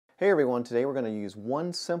Hey everyone, today we're going to use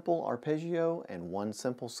one simple arpeggio and one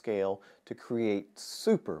simple scale to create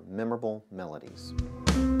super memorable melodies.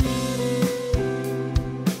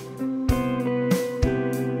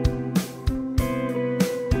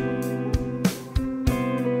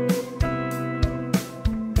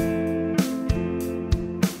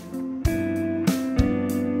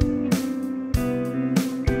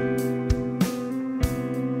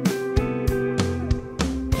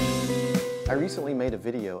 I recently made a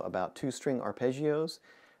video about two-string arpeggios,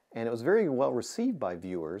 and it was very well received by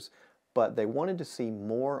viewers, but they wanted to see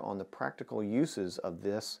more on the practical uses of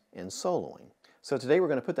this in soloing. So today we're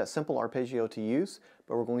going to put that simple arpeggio to use,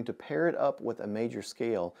 but we're going to pair it up with a major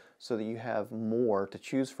scale so that you have more to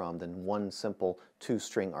choose from than one simple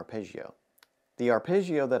two-string arpeggio. The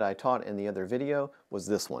arpeggio that I taught in the other video was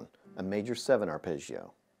this one, a major 7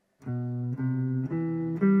 arpeggio, and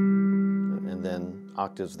then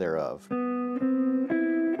octaves thereof.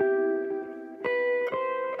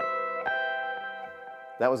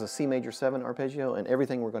 That was a C major 7 arpeggio, and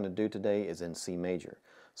everything we're going to do today is in C major.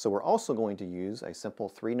 So we're also going to use a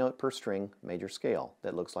simple 3-note per string major scale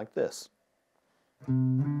that looks like this.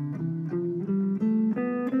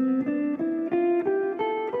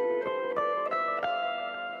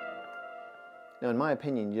 Now, in my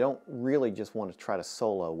opinion, you don't really just want to try to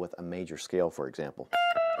solo with a major scale, for example.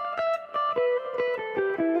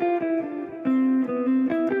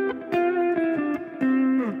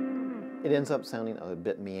 It ends up sounding a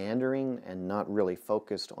bit meandering and not really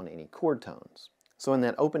focused on any chord tones. So in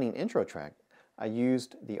that opening intro track, I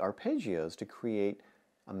used the arpeggios to create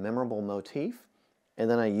a memorable motif, and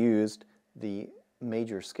then I used the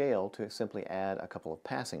major scale to simply add a couple of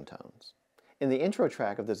passing tones. In the intro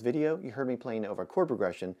track of this video, you heard me playing over a chord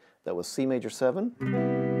progression that was C major 7,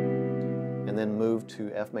 and then moved to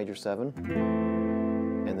F major 7,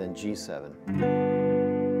 and then G7.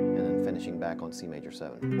 Finishing back on C major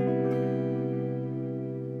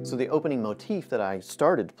 7. So the opening motif that I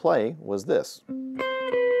started to play was this.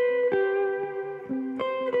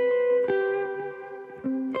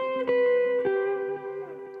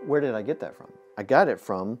 Where did I get that from? I got it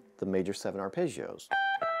from the major 7 arpeggios.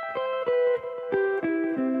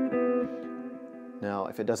 Now,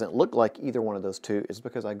 if it doesn't look like either one of those two, it's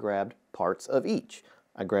because I grabbed parts of each.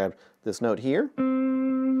 I grabbed this note here,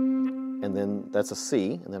 and then that's a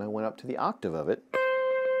C, and then I went up to the octave of it.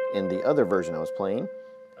 In the other version I was playing,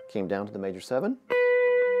 came down to the major 7,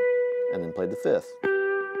 and then played the 5th.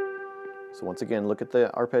 So once again, look at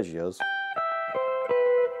the arpeggios.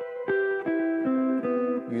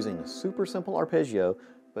 Using a super simple arpeggio,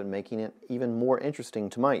 but making it even more interesting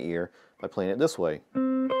to my ear by playing it this way.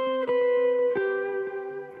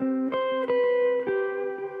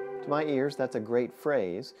 To my ears, that's a great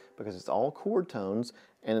phrase because it's all chord tones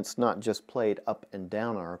and it's not just played up and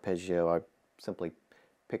down an arpeggio. I simply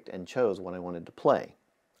picked and chose what I wanted to play.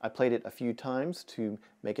 I played it a few times to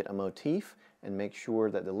make it a motif and make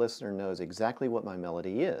sure that the listener knows exactly what my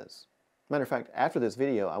melody is. Matter of fact, after this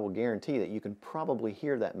video, I will guarantee that you can probably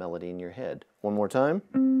hear that melody in your head. One more time.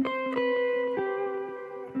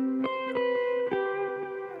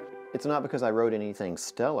 It's not because I wrote anything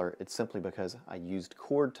stellar, it's simply because I used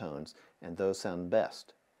chord tones, and those sound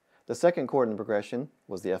best. The second chord in the progression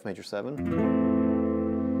was the F major 7.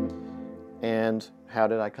 And how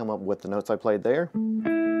did I come up with the notes I played there?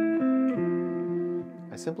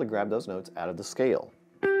 I simply grabbed those notes out of the scale.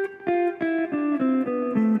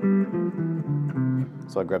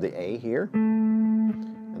 So I grabbed the A here,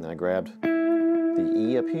 and then I grabbed the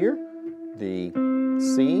E up here, the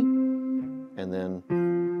C, and then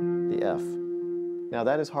the F. Now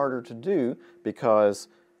that is harder to do because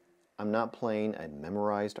I'm not playing a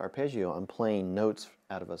memorized arpeggio. I'm playing notes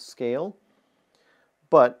out of a scale,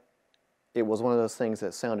 but it was one of those things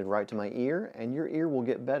that sounded right to my ear, and your ear will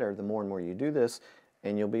get better the more and more you do this,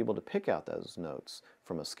 and you'll be able to pick out those notes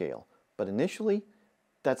from a scale. But initially,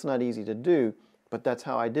 that's not easy to do, but that's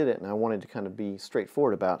how I did it, and I wanted to kind of be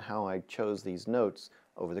straightforward about how I chose these notes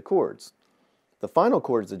over the chords. The final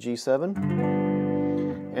chord is the G7,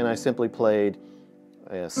 and I simply played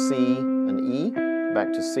a C, an E,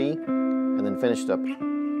 back to C, and then finished up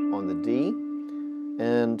on the D,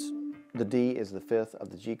 and the D is the 5th of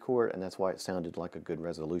the G chord, and that's why it sounded like a good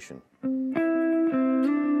resolution.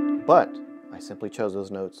 But I simply chose those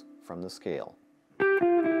notes from the scale.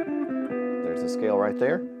 There's the scale right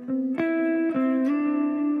there,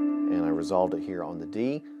 and I resolved it here on the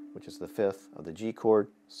D, which is the 5th of the G chord,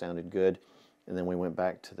 sounded good, and then we went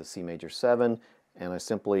back to the C major 7, and I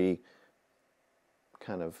simply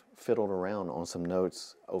kind of fiddled around on some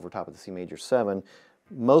notes over top of the C major 7,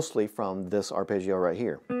 mostly from this arpeggio right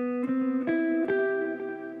here.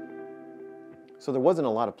 So there wasn't a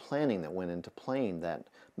lot of planning that went into playing that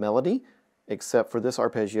melody, except for this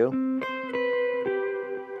arpeggio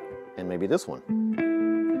and maybe this one.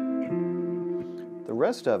 The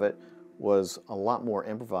rest of it was a lot more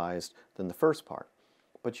improvised than the first part.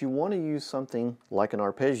 But you want to use something like an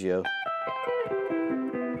arpeggio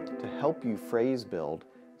to help you phrase build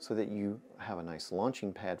so that you have a nice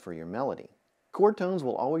launching pad for your melody. Chord tones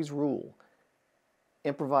will always rule.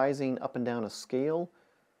 Improvising up and down a scale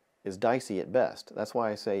is dicey at best. That's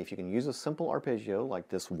why I say if you can use a simple arpeggio, like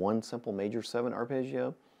this one simple major 7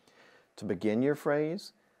 arpeggio, to begin your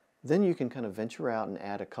phrase, then you can kind of venture out and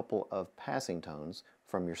add a couple of passing tones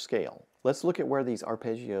from your scale. Let's look at where these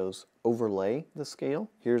arpeggios overlay the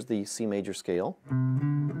scale. Here's the C major scale.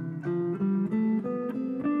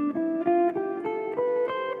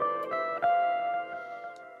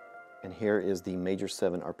 And here is the major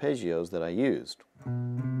 7 arpeggios that I used.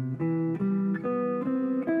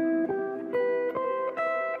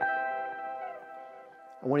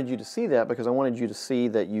 I wanted you to see that because I wanted you to see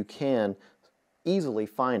that you can easily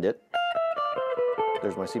find it.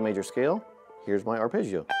 There's my C major scale, here's my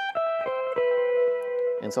arpeggio.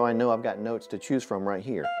 And so I know I've got notes to choose from right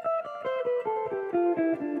here.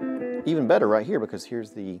 Even better right here because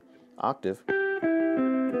here's the octave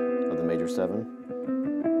of the major 7.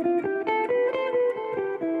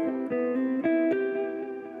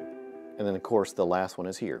 And then of course the last one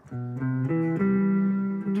is here.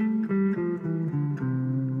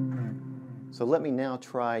 So let me now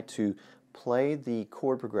try to play the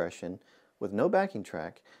chord progression with no backing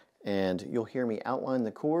track, and you'll hear me outline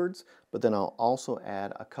the chords, but then I'll also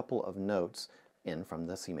add a couple of notes in from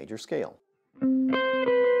the C major scale.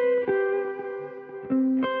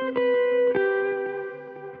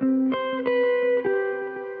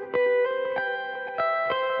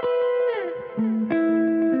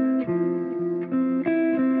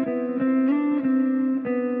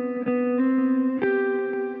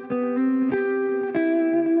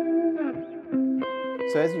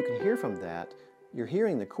 So as you can hear from that, you're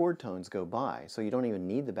hearing the chord tones go by, so you don't even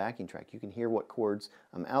need the backing track. You can hear what chords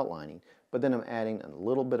I'm outlining, but then I'm adding a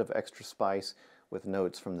little bit of extra spice with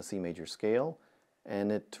notes from the C major scale,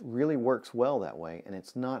 and it really works well that way, and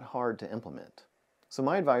it's not hard to implement. So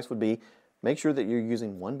my advice would be, make sure that you're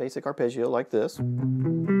using one basic arpeggio like this. I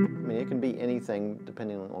mean, it can be anything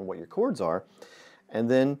depending on what your chords are,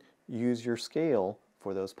 and then use your scale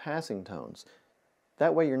for those passing tones.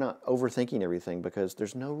 That way you're not overthinking everything because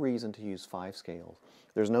there's no reason to use 5 scales.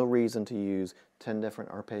 There's no reason to use 10 different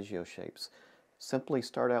arpeggio shapes. Simply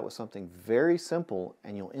start out with something very simple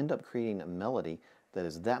and you'll end up creating a melody that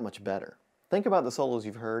is that much better. Think about the solos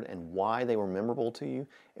you've heard and why they were memorable to you.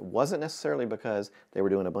 It wasn't necessarily because they were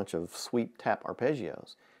doing a bunch of sweep tap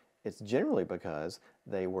arpeggios. It's generally because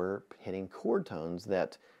they were hitting chord tones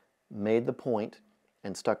that made the point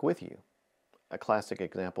and stuck with you. A classic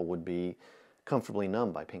example would be Comfortably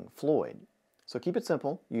Numb by Pink Floyd. So keep it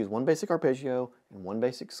simple. Use one basic arpeggio and one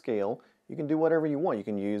basic scale. You can do whatever you want. You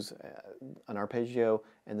can use an arpeggio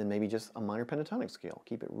and then maybe just a minor pentatonic scale.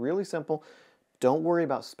 Keep it really simple. Don't worry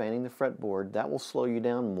about spanning the fretboard. That will slow you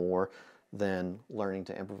down more than learning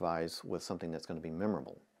to improvise with something that's going to be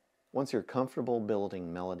memorable. Once you're comfortable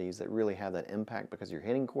building melodies that really have that impact because you're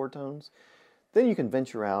hitting chord tones, then you can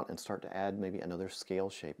venture out and start to add maybe another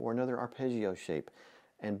scale shape or another arpeggio shape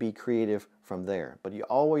and be creative from there. But you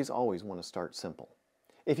always want to start simple.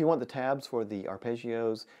 If you want the tabs for the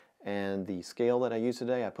arpeggios and the scale that I used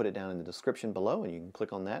today, I put it down in the description below and you can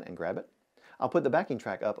click on that and grab it. I'll put the backing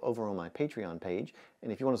track up over on my Patreon page,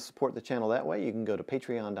 and if you want to support the channel that way, you can go to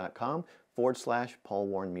patreon.com/Paul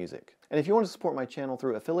Warren Music. And if you want to support my channel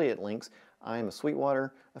through affiliate links, I am a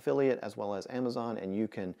Sweetwater affiliate as well as Amazon, and you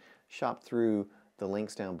can shop through the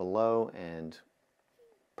links down below and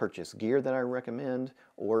purchase gear that I recommend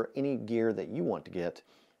or any gear that you want to get.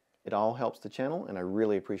 It all helps the channel and I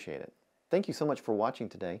really appreciate it. Thank you so much for watching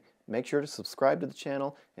today. Make sure to subscribe to the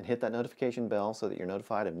channel and hit that notification bell so that you're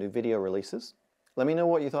notified of new video releases. Let me know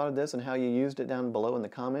what you thought of this and how you used it down below in the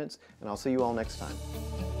comments, and I'll see you all next time.